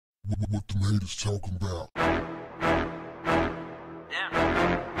What the haters talking about?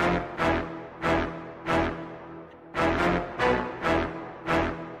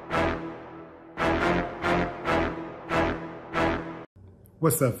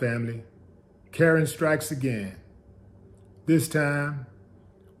 What's up, family? Karen strikes again. This time,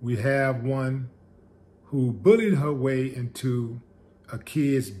 we have one who bullied her way into a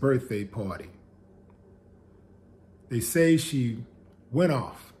kid's birthday party. They say she went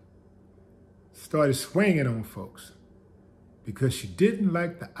off, started swinging on folks because she didn't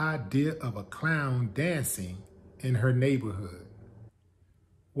like the idea of a clown dancing in her neighborhood.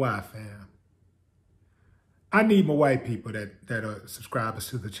 Why, fam? I need my white people that are subscribers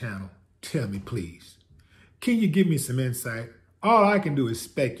to the channel. Tell me, please. Can you give me some insight? All I can do is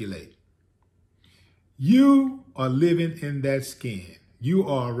speculate. You are living in that skin. You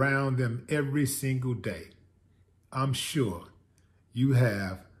are around them every single day. I'm sure you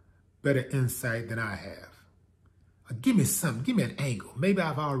have better insight than I have. Give me something. Give me an angle. Maybe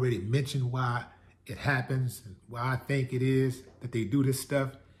I've already mentioned why it happens, and why I think it is that they do this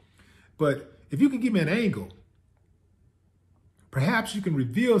stuff. But if you can give me an angle, perhaps you can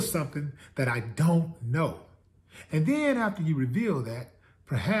reveal something that I don't know. And then after you reveal that,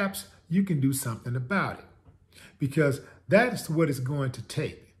 perhaps you can do something about it. Because that's what it's going to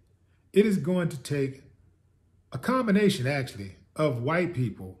take. It is going to take a combination, actually, of white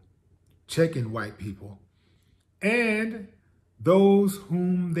people checking white people and those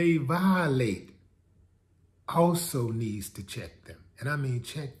whom they violate also needs to check them. And I mean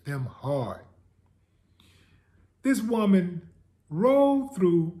check them hard. This woman rolled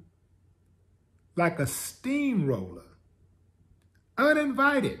through like a steamroller,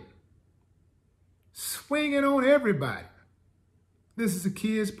 uninvited, swinging on everybody. This is a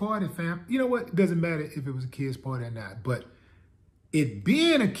kid's party, fam. You know what? It doesn't matter if it was a kid's party or not, but it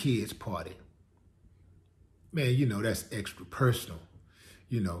being a kid's party, man, you know, that's extra personal.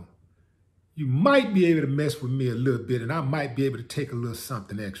 You know, you might be able to mess with me a little bit and I might be able to take a little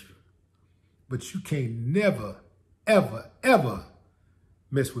something extra, but you can't never, ever, ever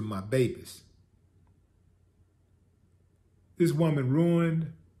mess with my babies. This woman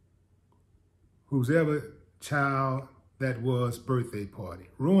ruined whose ever child that was birthday party.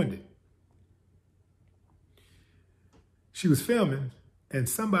 Ruined it. She was filming and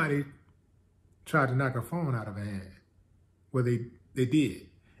somebody tried to knock her phone out of her hand. Well, they did.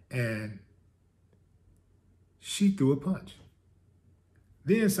 And she threw a punch.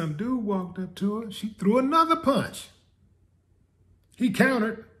 Then some dude walked up to her. She threw another punch. He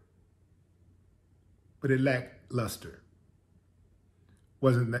countered, but it lacked luster.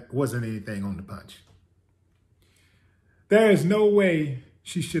 Wasn't anything on the punch. There is no way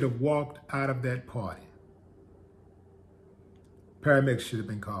she should have walked out of that party. Paramedics should have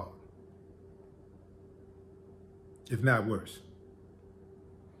been called, if not worse.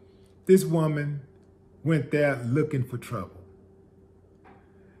 This woman went there looking for trouble.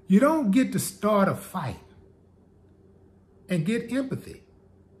 You don't get to start a fight and get empathy.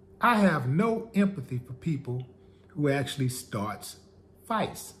 I have no empathy for people who actually starts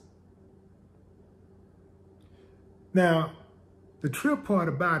fights. Now, the trip part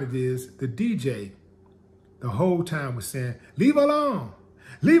about it is the DJ the whole time was saying, leave her alone,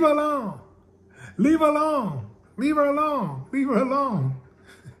 leave her alone, leave her alone, leave her alone, leave her alone.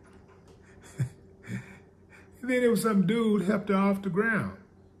 And then there was some dude helped her off the ground.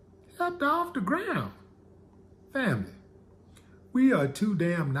 Helped her off the ground. Family, we are too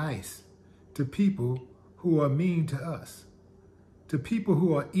damn nice to people who are mean to us, to people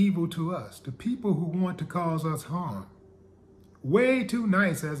who are evil to us, to people who want to cause us harm. Way too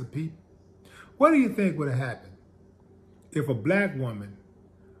nice as a people. What do you think would have happened if a black woman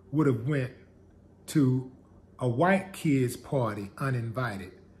would have went to a white kid's party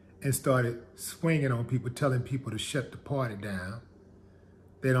uninvited and started swinging on people, telling people to shut the party down?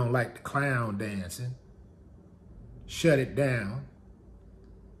 They don't like the clown dancing. Shut it down.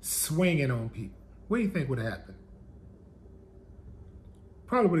 Swinging on people. What do you think would have happened?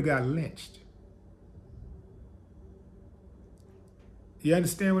 Probably would have got lynched. You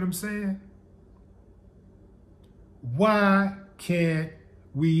understand what I'm saying? Why can't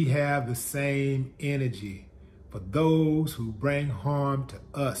we have the same energy for those who bring harm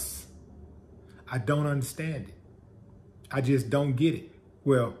to us? I don't understand it. I just don't get it.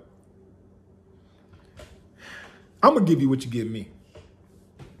 Well, I'm going to give you what you give me.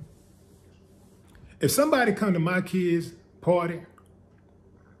 If somebody come to my kids' party,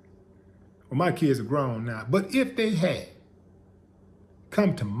 well, my kids are grown now, but if they had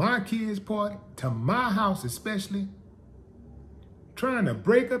come to my kids' party, to my house especially, trying to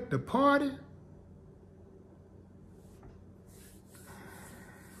break up the party.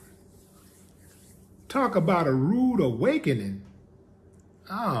 Talk about a rude awakening.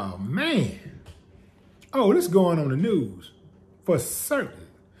 Oh, man. Oh, this is going on the news for certain.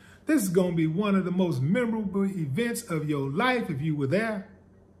 This is going to be one of the most memorable events of your life if you were there.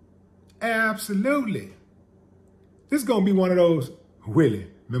 Absolutely. This is going to be one of those, Willie,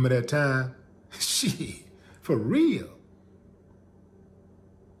 remember that time? Shit, for real.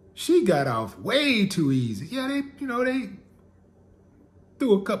 She got off way too easy. Yeah, they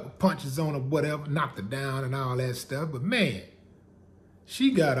threw a couple punches on her, whatever, knocked her down and all that stuff. But man,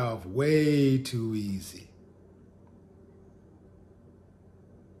 she got off way too easy.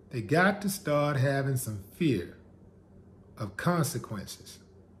 They got to start having some fear of consequences.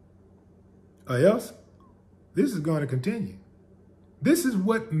 Or else, this is going to continue. This is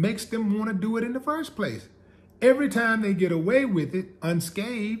what makes them want to do it in the first place. Every time they get away with it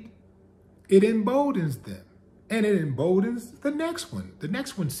unscathed, it emboldens them. And it emboldens the next one. The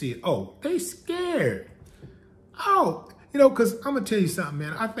next one see it. Oh, they scared. Oh, because I'm going to tell you something,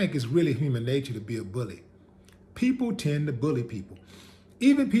 man. I think it's really human nature to be a bully. People tend to bully people.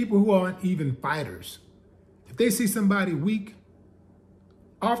 Even people who aren't even fighters. If they see somebody weak,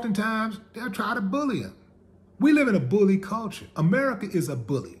 oftentimes they'll try to bully them. We live in a bully culture. America is a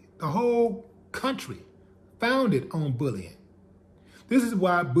bully. The whole country founded on bullying. This is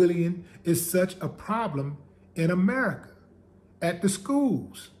why bullying is such a problem in America, at the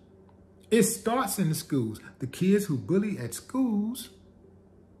schools. It starts in the schools. The kids who bully at schools,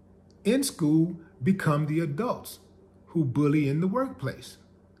 in school, become the adults who bully in the workplace.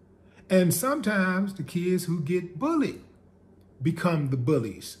 And sometimes the kids who get bullied become the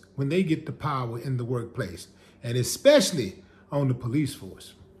bullies when they get the power in the workplace, and especially on the police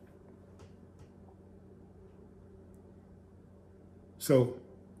force. So,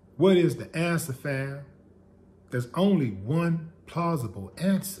 what is the answer, fam? There's only one plausible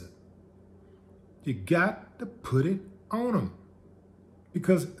answer. You got to put it on them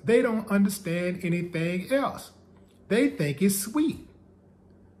because they don't understand anything else. They think it's sweet.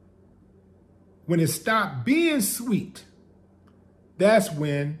 When it stopped being sweet, that's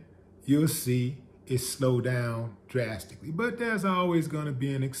when you'll see it slow down drastically. But there's always going to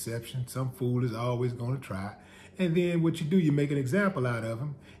be an exception. Some fool is always going to try. And then what you do, you make an example out of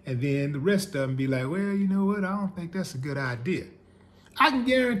them. And then the rest of them be like, well, you know what? I don't think that's a good idea. I can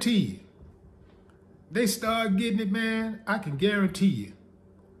guarantee you, they start getting it, man. I can guarantee you.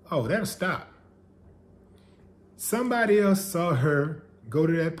 Oh, that'll stop. Somebody else saw her go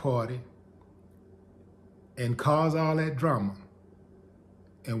to that party and cause all that drama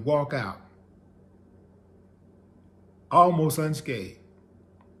and walk out almost unscathed.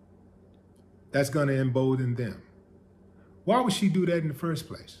 That's going to embolden them. Why would she do that in the first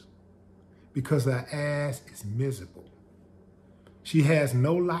place? Because her ass is miserable. She has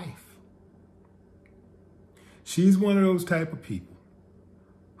no life. She's one of those type of people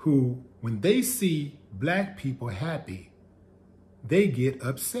who, when they see black people happy, they get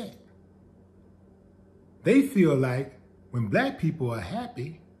upset. They feel like when black people are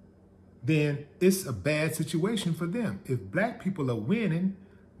happy, then it's a bad situation for them. If black people are winning,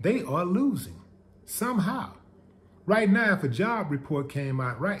 they are losing somehow. Right now, if a job report came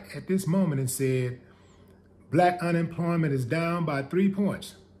out right at this moment and said black unemployment is down by 3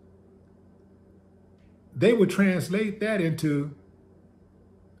 points, they would translate that into,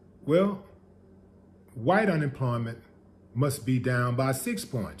 well, white unemployment must be down by 6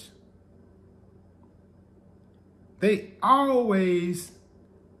 points. They always,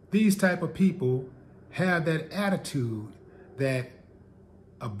 these type of people have that attitude that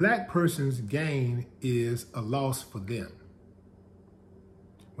a black person's gain is a loss for them.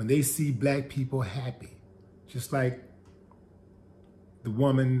 When they see black people happy, just like the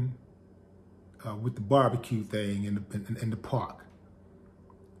woman with the barbecue thing in the park.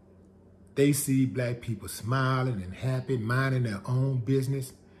 They see black people smiling and happy, minding their own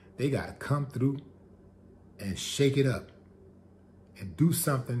business. They got to come through and shake it up and do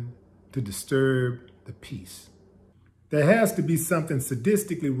something to disturb the peace. There has to be something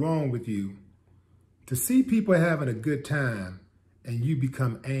sadistically wrong with you to see people having a good time and you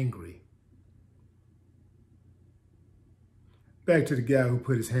become angry. Back to the guy who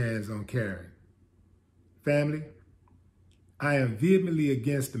put his hands on Karen. Family, I am vehemently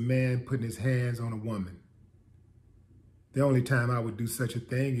against a man putting his hands on a woman. The only time I would do such a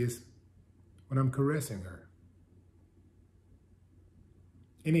thing is when I'm caressing her.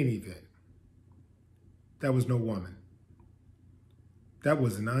 In any event, that was no woman. That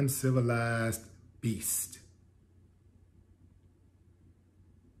was an uncivilized beast.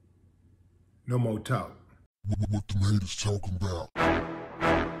 No more talk. What the haters talking about?